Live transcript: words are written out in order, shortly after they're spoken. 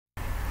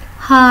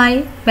Hi,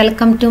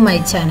 welcome to my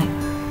channel.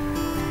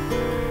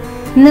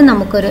 ഇന്ന്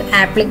നമുക്കൊരു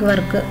appliqué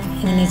work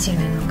എങ്ങനെ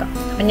ചെയ്യണമെന്ന് നോക്കാം.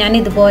 അപ്പോൾ ഞാൻ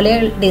ഇതുപോലെ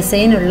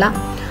ഡിസൈൻ ഉള്ള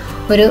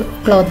ഒരു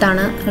ക്ലോത്ത്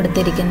ആണ്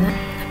എടുത്തിരിക്കുന്നത്.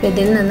 അപ്പോൾ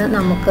ഇതിൽ നിന്ന്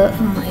നമുക്ക്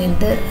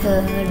എന്ത്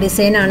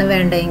ഡിസൈൻ ആണ്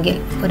വേണ്ടതെങ്കിൽ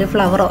ഒരു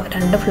ഫ്ലവറോ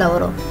രണ്ട്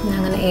ഫ്ലവറോ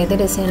അങ്ങനെ ഏത്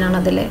ഡിസൈൻ ആണ്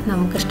അതിൽ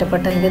നമുക്ക്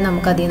ഇഷ്ടപ്പെട്ടെങ്കിൽ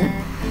നമുക്ക് അതിൽ നിന്ന്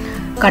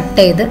കട്ട്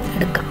ചെയ്ത്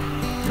എടുക്കാം.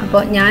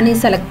 അപ്പോൾ ഞാൻ ഈ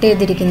സെലക്ട്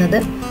ചെയ്തിരിക്കുന്നത്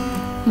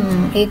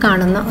ഈ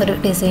കാണുന്ന ഒരു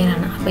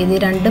ഡിസൈനാണ്. അപ്പോൾ ഇത്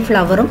രണ്ട്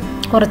ഫ്ലവറും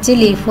കുറച്ച്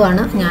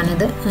ലീഫുമാണ്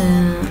ഞാനിത്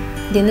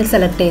ഇതിൽ നിന്ന്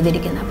സെലക്ട്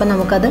ചെയ്തിരിക്കുന്നത്. അപ്പോൾ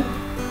നമുക്കത്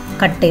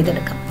കട്ട്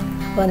ചെയ്തെടുക്കാം.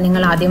 അപ്പോൾ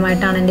നിങ്ങൾ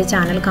ആദ്യമായിട്ടാണ് എൻ്റെ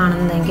ചാനൽ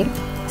കാണുന്നതെങ്കിൽ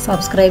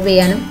സബ്സ്ക്രൈബ്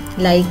ചെയ്യാനും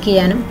ലൈക്ക്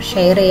ചെയ്യാനും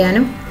ഷെയർ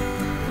ചെയ്യാനും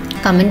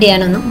കമൻറ്റ്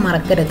ചെയ്യാനൊന്നും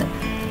മറക്കരുത്.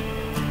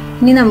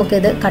 ഇനി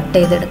നമുക്കിത് കട്ട്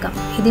ചെയ്തെടുക്കാം.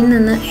 ഇതിൽ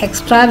നിന്ന്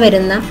എക്സ്ട്രാ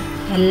വരുന്ന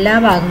എല്ലാ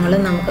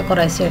ഭാഗങ്ങളും നമുക്ക്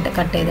കുറേശ്ശെയായിട്ട്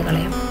കട്ട് ചെയ്ത്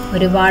കളയാം.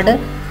 ഒരുപാട്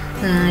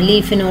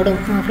ലീഫിനോടും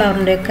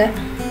ഫ്ലവറിൻ്റെയൊക്കെ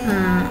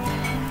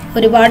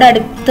ഒരുപാട്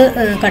അടുത്ത്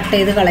കട്ട്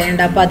ചെയ്ത്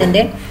കളയണ്ട. അപ്പോൾ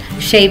അതിൻ്റെ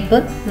ഷേപ്പ്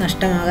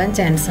നഷ്ടമാകാൻ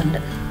ചാൻസ് ഉണ്ട്.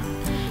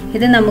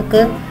 ഇത് നമുക്ക്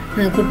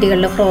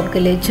കുട്ടികളുടെ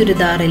ഫ്രോക്കിൽ,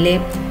 ചുരിദാറിൽ,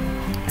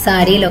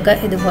 സാരിയിലൊക്കെ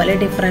ഇതുപോലെ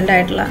ഡിഫറെൻ്റ്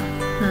ആയിട്ടുള്ള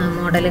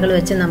മോഡലുകൾ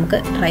വെച്ച് നമുക്ക്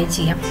ട്രൈ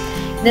ചെയ്യാം.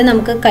 ഇത്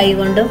നമുക്ക്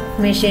കൈകൊണ്ടും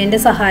മെഷീൻ്റെ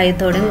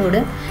സഹായത്തോടും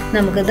കൂടി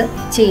നമുക്കിത്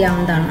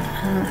ചെയ്യാവുന്നതാണ്.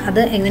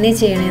 അത് എങ്ങനെ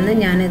ചെയ്യണമെന്ന്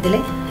ഞാനിതിൽ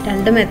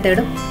രണ്ട്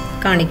മെത്തേഡും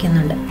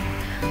കാണിക്കുന്നുണ്ട്.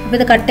 അപ്പോൾ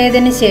ഇത് കട്ട്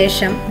ചെയ്തതിന്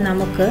ശേഷം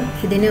നമുക്ക്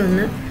ഇതിനെ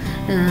ഒന്ന്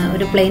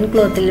ഒരു പ്ലെയിൻ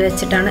ക്ലോത്തിൽ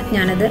വെച്ചിട്ടാണ്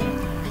ഞാനത്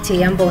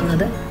ചെയ്യാൻ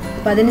പോകുന്നത്.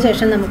 അപ്പോൾ അതിന്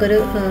ശേഷം നമുക്കൊരു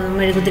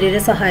മെഴുകുതിരിയുടെ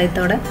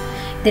സഹായത്തോടെ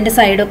ഇതിൻ്റെ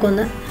സൈഡൊക്കെ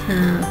ഒന്ന്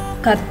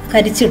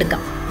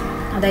കരിച്ചെടുക്കാം.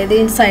 അതായത്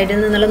ഈ സൈഡിൽ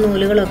നിന്നുള്ള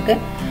നൂലുകളൊക്കെ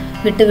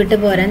വിട്ട്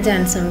പോരാൻ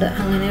ചാൻസ് ഉണ്ട്.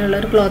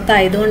 അങ്ങനെയുള്ളൊരു ക്ലോത്ത്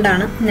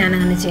ആയതുകൊണ്ടാണ്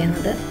ഞാനങ്ങനെ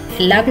ചെയ്യുന്നത്.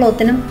 എല്ലാ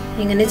ക്ലോത്തിനും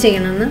ഇങ്ങനെ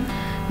ചെയ്യണമെന്ന്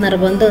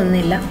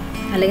നിർബന്ധമൊന്നുമില്ല.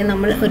 അല്ലെങ്കിൽ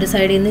നമ്മൾ ഒരു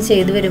സൈഡിൽ നിന്ന്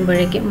ചെയ്ത്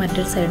വരുമ്പോഴേക്കും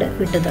മറ്റൊരു സൈഡ്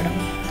വിട്ടു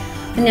തുടങ്ങും.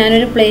 അപ്പം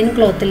ഞാനൊരു പ്ലെയിൻ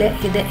ക്ലോത്തിൽ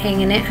ഇത്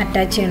എങ്ങനെ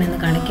അറ്റാച്ച് ചെയ്യണമെന്ന്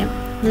കാണിക്കാം.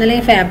 എന്നാലും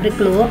ഈ ഫാബ്രിക്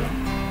ഗ്ലൂവോ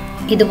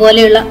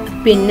ഇതുപോലെയുള്ള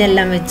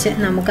പിന്നെല്ലാം വെച്ച്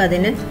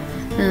നമുക്കതിന്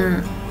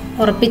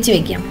ഉറപ്പിച്ച്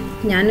വയ്ക്കാം.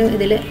 ഞാൻ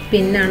ഇതിൽ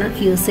പിന്നാണ്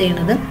യൂസ്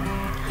ചെയ്യണത്.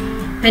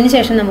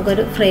 അതിനുശേഷം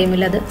നമുക്കൊരു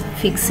ഫ്രെയിമിൽ അത്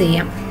ഫിക്സ്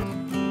ചെയ്യാം.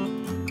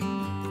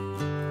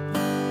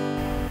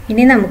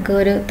 ഇനി നമുക്ക്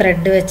ഒരു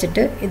ത്രെഡ്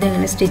വെച്ചിട്ട്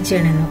ഇതെങ്ങനെ സ്റ്റിച്ച്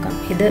ചെയ്യണമെന്ന് നോക്കാം.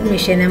 ഇത്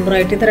മെഷീൻ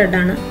എംബ്രോയിഡറി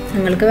ത്രെഡാണ്.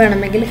 നിങ്ങൾക്ക്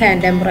വേണമെങ്കിൽ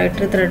ഹാൻഡ്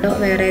എംബ്രോയിഡറി ത്രെഡോ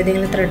വേറെ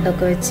ഏതെങ്കിലും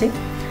ത്രെഡൊക്കെ വെച്ച്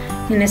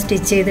ഇങ്ങനെ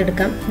സ്റ്റിച്ച്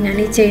ചെയ്തെടുക്കാം. ഞാൻ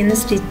ഈ ചെയ്യുന്ന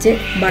സ്റ്റിച്ച്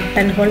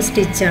ബട്ടൺ ഹോൾ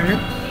സ്റ്റിച്ചാണ്.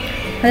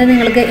 അത്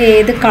നിങ്ങൾക്ക്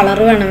ഏത് കളർ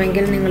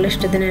വേണമെങ്കിൽ നിങ്ങളുടെ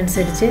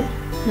ഇഷ്ടത്തിനനുസരിച്ച്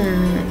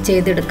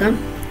ചെയ്തെടുക്കാം.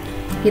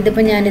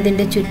 ഇതിപ്പോൾ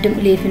ഞാനിതിൻ്റെ ചുറ്റും,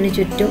 ലീഫിന്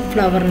ചുറ്റും,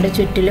 ഫ്ലവറിൻ്റെ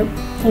ചുറ്റിലും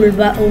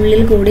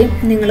ഉള്ളിൽ കൂടി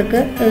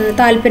നിങ്ങൾക്ക്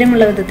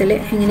താല്പര്യമുള്ള വിധത്തിൽ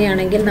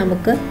എങ്ങനെയാണെങ്കിൽ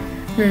നമുക്ക്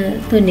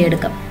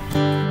തുന്നിയെടുക്കാം.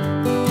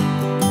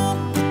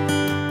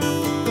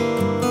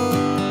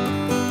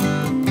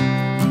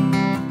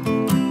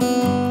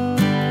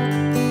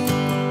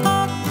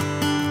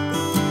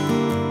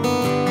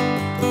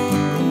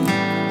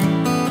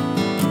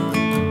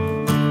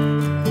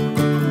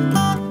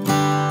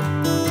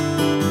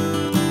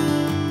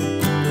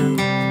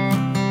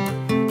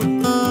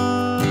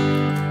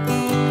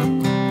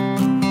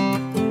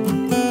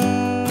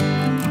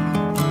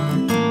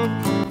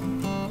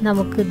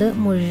 നമുക്കിത്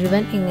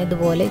മുഴുവൻ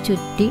ഇതുപോലെ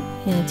ചുറ്റി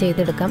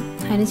ചെയ്തെടുക്കാം.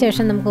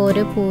 അതിനുശേഷം നമുക്ക്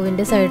ഓരോ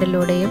പൂവിൻ്റെ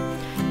സൈഡിലൂടെയും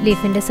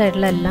ലീഫിൻ്റെ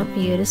സൈഡിലെല്ലാം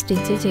ഈ ഒരു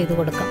സ്റ്റിച്ച് ചെയ്ത്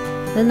കൊടുക്കാം.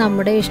 അത്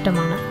നമ്മുടെ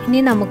ഇഷ്ടമാണ്. ഇനി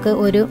നമുക്ക്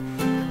ഒരു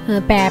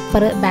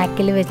പേപ്പർ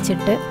ബാക്കിൽ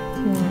വെച്ചിട്ട്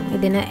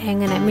ഇതിനെ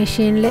എങ്ങനെ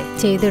മെഷീനിൽ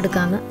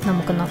ചെയ്തെടുക്കാമെന്ന്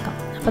നമുക്ക് നോക്കാം.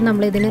 അപ്പം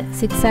നമ്മളിതിന്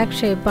സിക്സാക്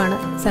ഷേപ്പാണ്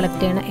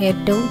സെലക്ട് ചെയ്യണം.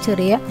 ഏറ്റവും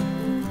ചെറിയ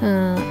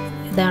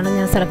ഇതാണ്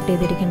ഞാൻ സെലക്ട്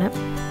ചെയ്തിരിക്കുന്നത്.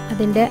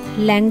 അതിൻ്റെ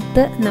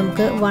ലെങ്ത്ത്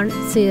നമുക്ക്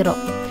 10,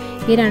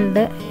 ഈ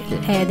രണ്ട്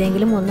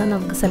ഏതെങ്കിലും ഒന്ന്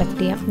നമുക്ക് സെലക്ട്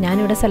ചെയ്യാം.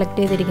 ഞാനിവിടെ സെലക്ട്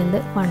ചെയ്തിരിക്കുന്നത്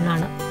 1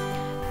 ആണ്.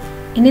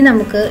 ഇനി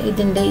നമുക്ക്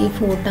ഇതിൻ്റെ ഈ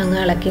ഫൂട്ട് അങ്ങ്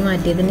ഇളക്കി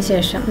മാറ്റിയതിന്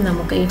ശേഷം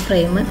നമുക്ക് ഈ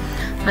ഫ്രെയിം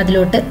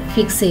അതിലോട്ട്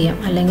ഫിക്സ് ചെയ്യാം.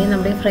 അല്ലെങ്കിൽ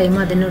നമ്മുടെ ഈ ഫ്രെയിം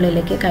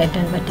അതിനുള്ളിലേക്ക്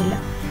കയറ്റാൻ പറ്റില്ല.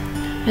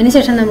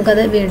 അതിനുശേഷം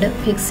നമുക്കത് വീണ്ടും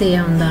ഫിക്സ്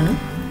ചെയ്യാവുന്നതാണ്.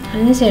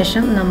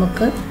 അതിനുശേഷം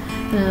നമുക്ക്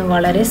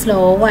വളരെ സ്ലോ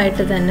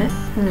ആയിട്ട് തന്നെ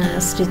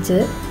സ്റ്റിച്ച്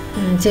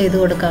ചെയ്ത്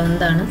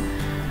കൊടുക്കാവുന്നതാണ്.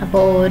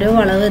 അപ്പോൾ ഓരോ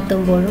വളവ്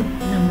എത്തുമ്പോഴും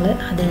നമ്മൾ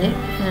അതിന്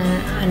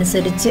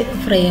അനുസരിച്ച്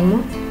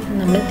ഫ്രെയിമും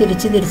നമ്മൾ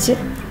തിരിച്ച്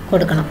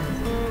കൊടുക്കണം.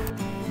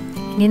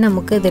 ഇനി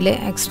നമുക്ക് ഇതിൽ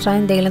എക്സ്ട്രാ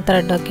എന്തെങ്കിലും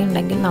ത്രെഡൊക്കെ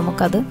ഉണ്ടെങ്കിൽ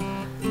നമുക്കത്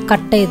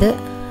കട്ട് ചെയ്ത്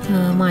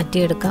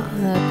മാറ്റിയെടുക്കാം.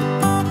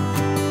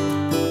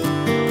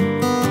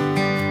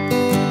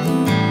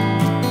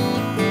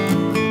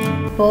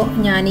 അപ്പോൾ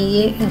ഞാൻ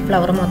ഈ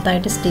ഫ്ലവർ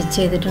മൊത്തമായിട്ട് സ്റ്റിച്ച്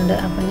ചെയ്തിട്ടുണ്ട്.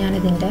 അപ്പോൾ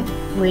ഞാനിതിൻ്റെ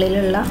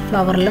ഉള്ളിലുള്ള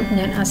ഫ്ലവറിലും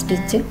ഞാൻ ആ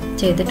സ്റ്റിച്ച്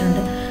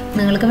ചെയ്തിട്ടുണ്ട്.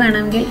 നിങ്ങൾക്ക്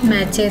വേണമെങ്കിൽ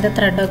മാച്ച് ചെയ്ത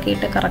ത്രെഡൊക്കെ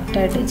ഇട്ട്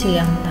കറക്റ്റായിട്ട്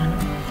ചെയ്യാവുന്നതാണ്.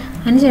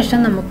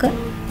 അതിനുശേഷം നമുക്ക്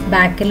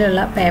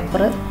ബാക്കിലുള്ള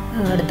പേപ്പർ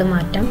എടുത്ത്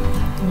മാറ്റാം.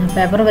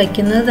 പേപ്പർ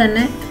വയ്ക്കുന്നത്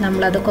തന്നെ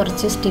നമ്മളത്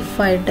കുറച്ച്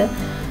സ്റ്റിഫായിട്ട്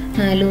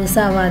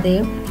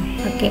ലൂസാവാതെയും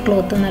ഒക്കെ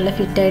ക്ലോത്ത് നല്ല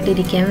ഫിറ്റായിട്ട്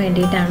ഇരിക്കാൻ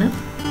വേണ്ടിയിട്ടാണ്.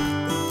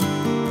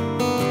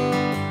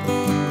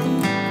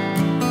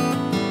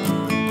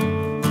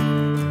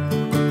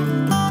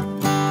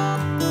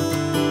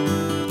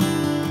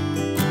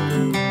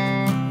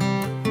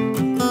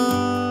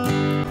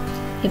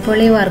 ഇപ്പോൾ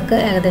ഈ വർക്ക്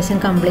ഏകദേശം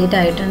കംപ്ലീറ്റ്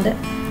ആയിട്ടുണ്ട്.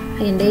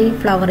 ഇതിൻ്റെ ഈ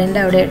ഫ്ലവറിൻ്റെ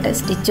അവിടെയായിട്ട്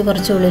സ്റ്റിച്ച്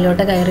കുറച്ച്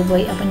ഉള്ളിലോട്ട്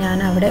കയറിപ്പോയി. അപ്പോൾ ഞാൻ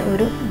അവിടെ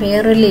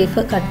വേറൊരു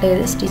ലീഫ് കട്ട്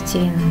ചെയ്ത് സ്റ്റിച്ച്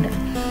ചെയ്യുന്നുണ്ട്.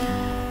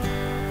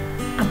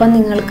 അപ്പം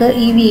നിങ്ങൾക്ക്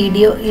ഈ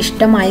വീഡിയോ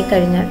ഇഷ്ടമായി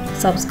കഴിഞ്ഞാൽ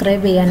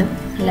സബ്സ്ക്രൈബ് ചെയ്യാനും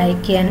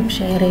ലൈക്ക് ചെയ്യാനും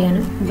ഷെയർ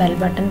ചെയ്യാനും ബെൽ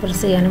ബട്ടൺ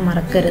പ്രസ് ചെയ്യാനും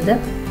മറക്കരുത്.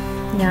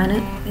 ഞാൻ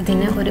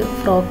ഇതിനെ ഒരു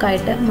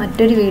ഫ്രോക്കായിട്ട്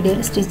മറ്റൊരു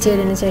വീഡിയോയിൽ സ്റ്റിച്ച്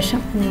ചെയ്തതിന് ശേഷം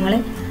നിങ്ങളെ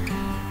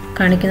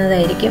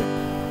കാണിക്കുന്നതായിരിക്കും.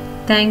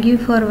 Thank you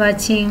for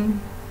watching.